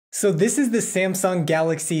So this is the Samsung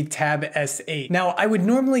Galaxy Tab S8. Now, I would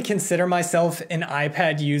normally consider myself an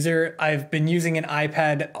iPad user. I've been using an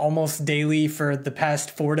iPad almost daily for the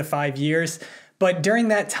past 4 to 5 years, but during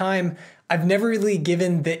that time, I've never really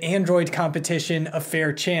given the Android competition a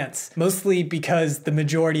fair chance, mostly because the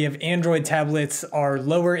majority of Android tablets are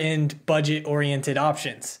lower-end, budget-oriented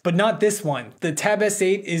options. But not this one. The Tab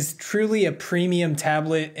S8 is truly a premium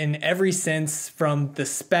tablet in every sense, from the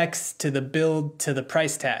specs to the build to the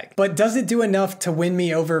price tag. But does it do enough to win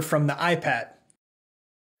me over from the iPad?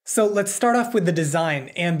 So let's start off with the design,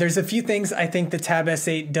 and there's a few things I think the Tab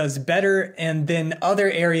S8 does better, and then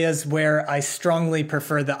other areas where I strongly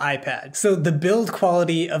prefer the iPad. So the build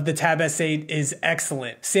quality of the Tab S8 is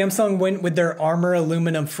excellent. Samsung went with their Armor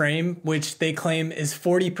aluminum frame, which they claim is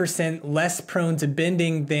 40% less prone to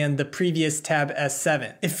bending than the previous Tab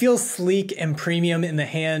S7. It feels sleek and premium in the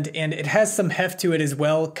hand, and it has some heft to it as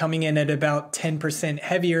well, coming in at about 10%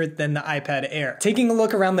 heavier than the iPad Air. Taking a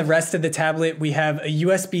look around the rest of the tablet, we have a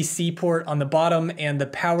USB-C port on the bottom and the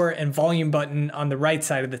power and volume button on the right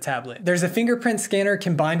side of the tablet. There's a fingerprint scanner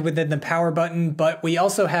combined within the power button, but we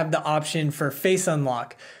also have the option for face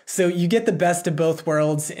unlock. So you get the best of both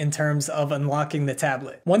worlds in terms of unlocking the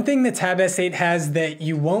tablet. One thing the Tab S8 has that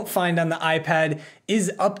you won't find on the iPad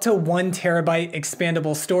is up to 1 terabyte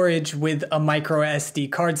expandable storage with a micro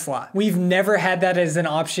SD card slot. We've never had that as an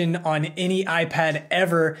option on any iPad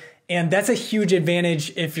ever, and that's a huge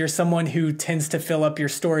advantage if you're someone who tends to fill up your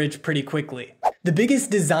storage pretty quickly. The biggest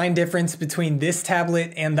design difference between this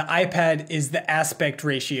tablet and the iPad is the aspect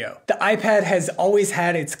ratio. The iPad has always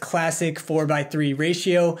had its classic 4:3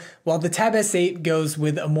 ratio, while the Tab S8 goes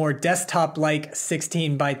with a more desktop-like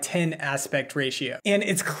 16:10 aspect ratio. And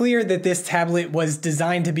it's clear that this tablet was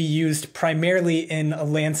designed to be used primarily in a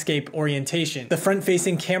landscape orientation. The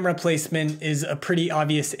front-facing camera placement is a pretty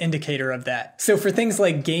obvious indicator of that. So for things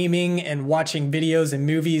like gaming and watching videos and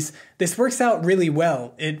movies, this works out really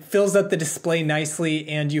well. It fills up the display nicely,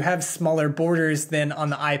 and you have smaller borders than on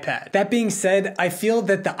the iPad. That being said, I feel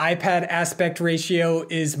that the iPad aspect ratio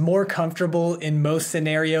is more comfortable in most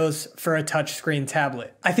scenarios for a touchscreen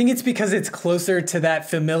tablet. I think it's because it's closer to that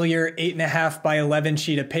familiar 8.5 by 11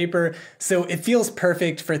 sheet of paper, so it feels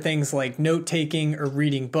perfect for things like note-taking or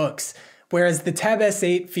reading books, whereas the Tab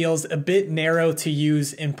S8 feels a bit narrow to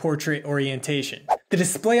use in portrait orientation. The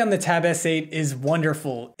display on the Tab S8 is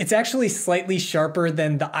wonderful. It's actually slightly sharper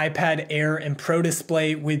than the iPad Air and Pro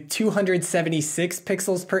display with 276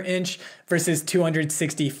 pixels per inch versus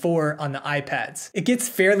 264 on the iPads. It gets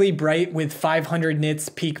fairly bright with 500 nits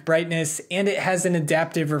peak brightness, and it has an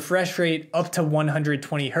adaptive refresh rate up to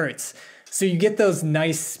 120 Hz. So you get those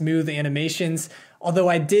nice smooth animations, although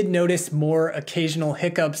I did notice more occasional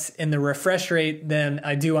hiccups in the refresh rate than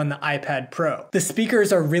I do on the iPad Pro. The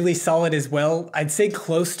speakers are really solid as well. I'd say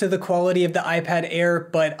close to the quality of the iPad Air,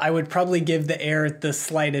 but I would probably give the Air the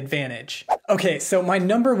slight advantage. Okay, so my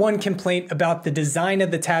number one complaint about the design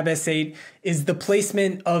of the Tab S8 is the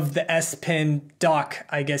placement of the S Pen dock,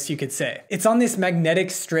 I guess you could say. It's on this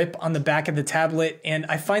magnetic strip on the back of the tablet, and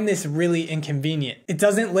I find this really inconvenient. It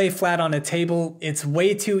doesn't lay flat on a table. It's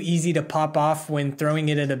way too easy to pop off when throwing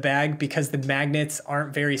it in a bag because the magnets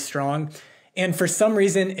aren't very strong. And for some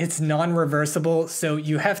reason, it's non-reversible, so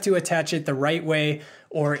you have to attach it the right way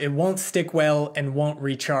or it won't stick well and won't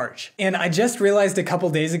recharge. And I just realized a couple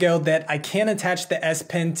days ago that I can attach the S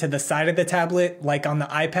Pen to the side of the tablet, like on the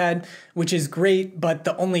iPad, which is great, but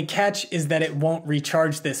the only catch is that it won't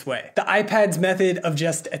recharge this way. The iPad's method of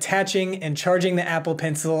just attaching and charging the Apple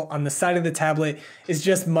Pencil on the side of the tablet is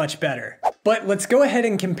just much better. But let's go ahead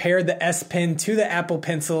and compare the S Pen to the Apple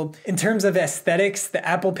Pencil. In terms of aesthetics, the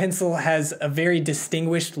Apple Pencil has a very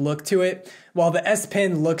distinguished look to it, while the S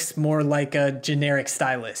Pen looks more like a generic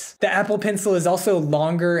stylus. The Apple Pencil is also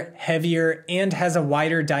longer, heavier, and has a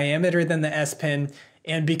wider diameter than the S Pen,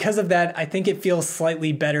 and because of that, I think it feels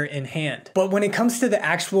slightly better in hand. But when it comes to the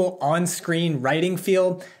actual on-screen writing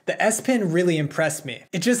feel, the S Pen really impressed me.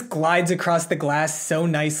 It just glides across the glass so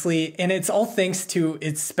nicely, and it's all thanks to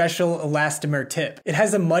its special elastomer tip. It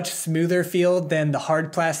has a much smoother feel than the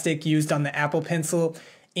hard plastic used on the Apple Pencil,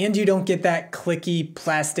 and you don't get that clicky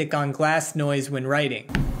plastic on glass noise when writing.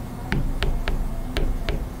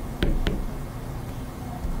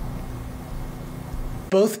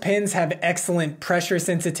 Both pens have excellent pressure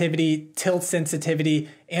sensitivity, tilt sensitivity,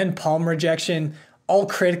 and palm rejection, all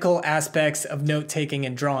critical aspects of note-taking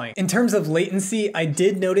and drawing. In terms of latency, I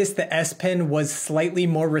did notice the S Pen was slightly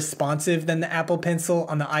more responsive than the Apple Pencil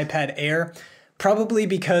on the iPad Air, probably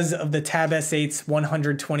because of the Tab S8's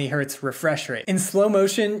 120Hz refresh rate. In slow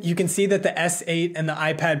motion, you can see that the S8 and the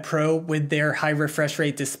iPad Pro with their high refresh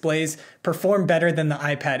rate displays perform better than the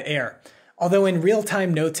iPad Air. Although in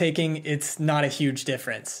real-time note-taking, it's not a huge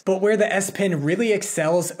difference. But where the S Pen really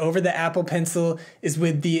excels over the Apple Pencil is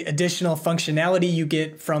with the additional functionality you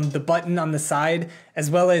get from the button on the side, as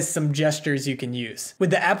well as some gestures you can use. With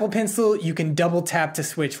the Apple Pencil, you can double tap to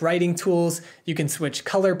switch writing tools, you can switch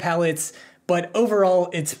color palettes, but overall,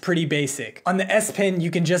 it's pretty basic. On the S Pen,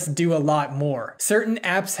 you can just do a lot more. Certain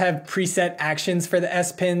apps have preset actions for the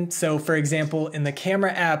S Pen, so for example, in the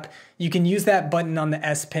camera app, you can use that button on the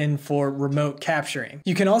S Pen for remote capturing.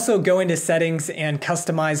 You can also go into settings and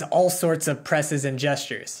customize all sorts of presses and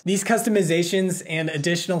gestures. These customizations and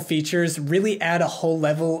additional features really add a whole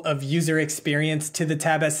level of user experience to the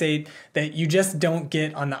Tab S8 that you just don't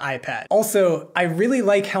get on the iPad. Also, I really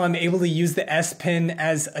like how I'm able to use the S Pen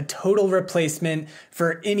as a total replacement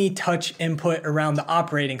for any touch input around the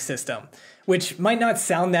operating system, which might not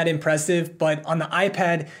sound that impressive, but on the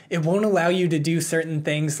iPad, it won't allow you to do certain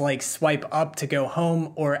things like swipe up to go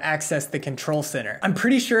home or access the control center. I'm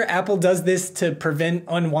pretty sure Apple does this to prevent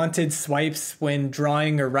unwanted swipes when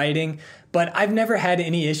drawing or writing, but I've never had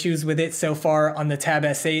any issues with it so far on the Tab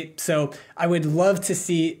S8, so I would love to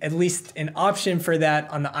see at least an option for that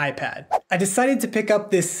on the iPad. I decided to pick up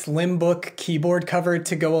this Slimbook keyboard cover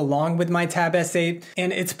to go along with my Tab S8,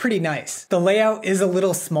 and it's pretty nice. The layout is a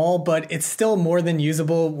little small, but it's still more than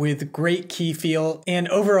usable with great key feel, and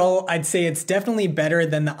overall, I'd say it's definitely better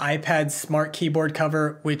than the iPad's smart keyboard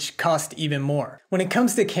cover, which cost even more. When it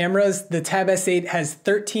comes to cameras, the Tab S8 has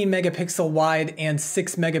 13 megapixel wide and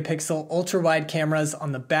 6 megapixel ultra-wide cameras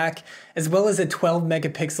on the back, as well as a 12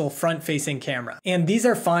 megapixel front-facing camera. And these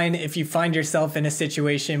are fine if you find yourself in a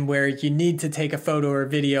situation where you need to take a photo or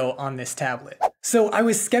video on this tablet. So I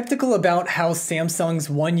was skeptical about how Samsung's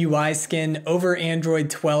One UI skin over Android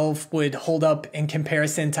 12 would hold up in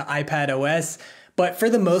comparison to iPad OS, but for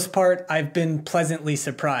the most part, I've been pleasantly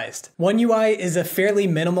surprised. One UI is a fairly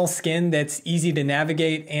minimal skin that's easy to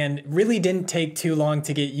navigate and really didn't take too long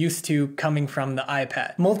to get used to coming from the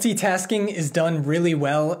iPad. Multitasking is done really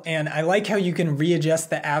well, and I like how you can readjust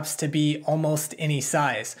the apps to be almost any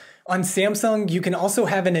size. On Samsung, you can also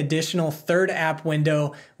have an additional third app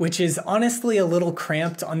window, which is honestly a little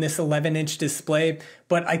cramped on this 11-inch display,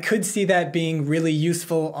 but I could see that being really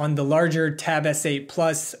useful on the larger Tab S8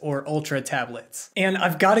 Plus or Ultra tablets. And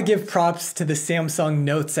I've got to give props to the Samsung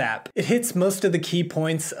Notes app. It hits most of the key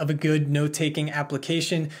points of a good note-taking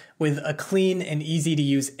application with a clean and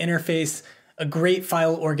easy-to-use interface, a great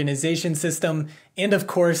file organization system, and of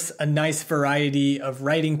course, a nice variety of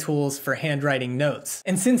writing tools for handwriting notes.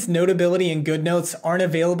 And since Notability and GoodNotes aren't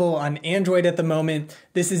available on Android at the moment,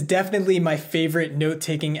 this is definitely my favorite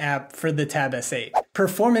note-taking app for the Tab S8.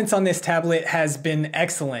 Performance on this tablet has been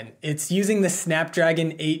excellent. It's using the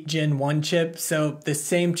Snapdragon 8 Gen 1 chip, so the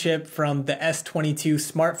same chip from the S22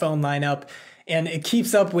 smartphone lineup, and it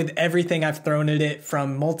keeps up with everything I've thrown at it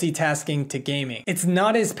from multitasking to gaming. It's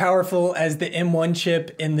not as powerful as the M1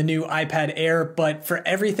 chip in the new iPad Air, but for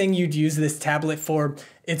everything you'd use this tablet for,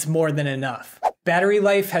 it's more than enough. Battery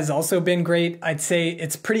life has also been great. I'd say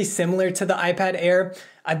it's pretty similar to the iPad Air.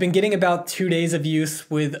 I've been getting about 2 days of use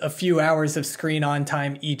with a few hours of screen on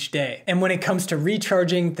time each day. And when it comes to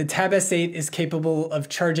recharging, the Tab S8 is capable of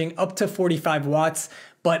charging up to 45 watts,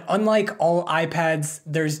 but unlike all iPads,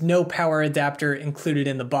 there's no power adapter included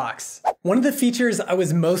in the box. One of the features I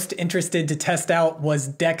was most interested to test out was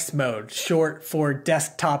DeX mode, short for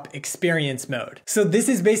desktop experience mode. So this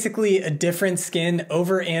is basically a different skin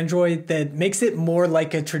over Android that makes it more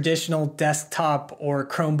like a traditional desktop or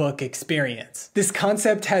Chromebook experience. This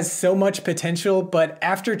concept has so much potential, but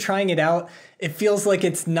after trying it out, it feels like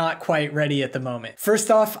it's not quite ready at the moment.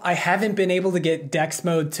 First off, I haven't been able to get DeX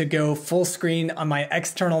mode to go full screen on my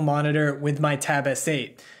external monitor with my Tab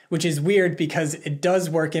S8, which is weird because it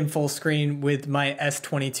does work in full screen with my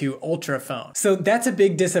S22 Ultra phone. So that's a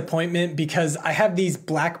big disappointment because I have these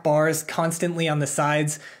black bars constantly on the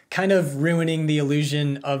sides, kind of ruining the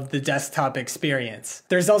illusion of the desktop experience.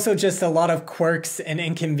 There's also just a lot of quirks and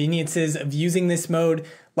inconveniences of using this mode,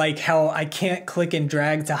 like how I can't click and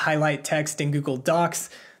drag to highlight text in Google Docs,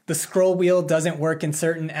 the scroll wheel doesn't work in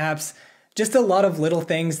certain apps, just a lot of little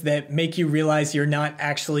things that make you realize you're not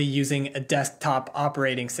actually using a desktop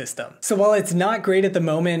operating system. So while it's not great at the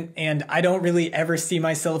moment, and I don't really ever see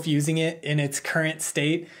myself using it in its current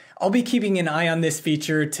state, I'll be keeping an eye on this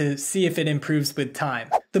feature to see if it improves with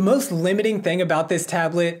time. The most limiting thing about this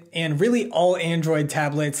tablet, and really all Android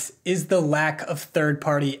tablets, is the lack of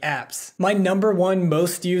third-party apps. My #1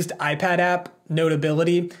 most used iPad app,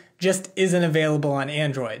 Notability, just isn't available on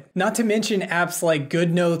Android. Not to mention apps like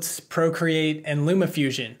GoodNotes, Procreate, and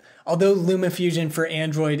LumaFusion. Although LumaFusion for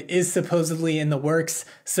Android is supposedly in the works,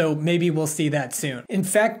 so maybe we'll see that soon. In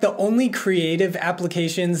fact, the only creative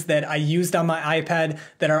applications that I used on my iPad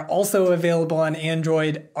that are also available on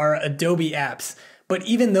Android are Adobe apps. But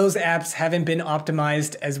even those apps haven't been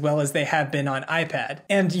optimized as well as they have been on iPad.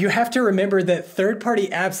 And you have to remember that third-party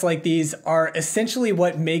apps like these are essentially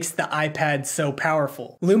what makes the iPad so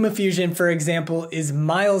powerful. LumaFusion, for example, is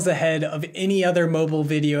miles ahead of any other mobile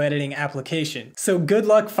video editing application. So good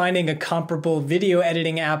luck finding a comparable video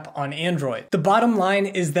editing app on Android. The bottom line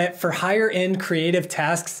is that for higher-end creative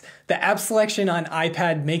tasks, the app selection on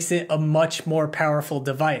iPad makes it a much more powerful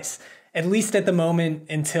device. At least at the moment,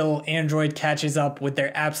 until Android catches up with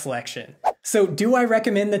their app selection. So do I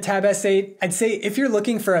recommend the Tab S8? I'd say if you're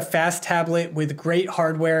looking for a fast tablet with great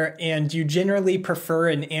hardware and you generally prefer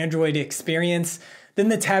an Android experience, then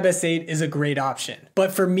the Tab S8 is a great option.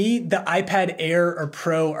 But for me, the iPad Air or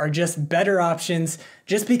Pro are just better options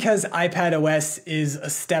just because iPadOS is a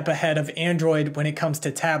step ahead of Android when it comes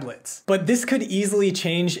to tablets. But this could easily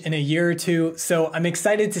change in a year or two, so I'm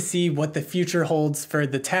excited to see what the future holds for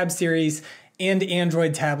the Tab series and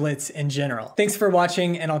Android tablets in general. Thanks for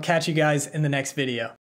watching, and I'll catch you guys in the next video.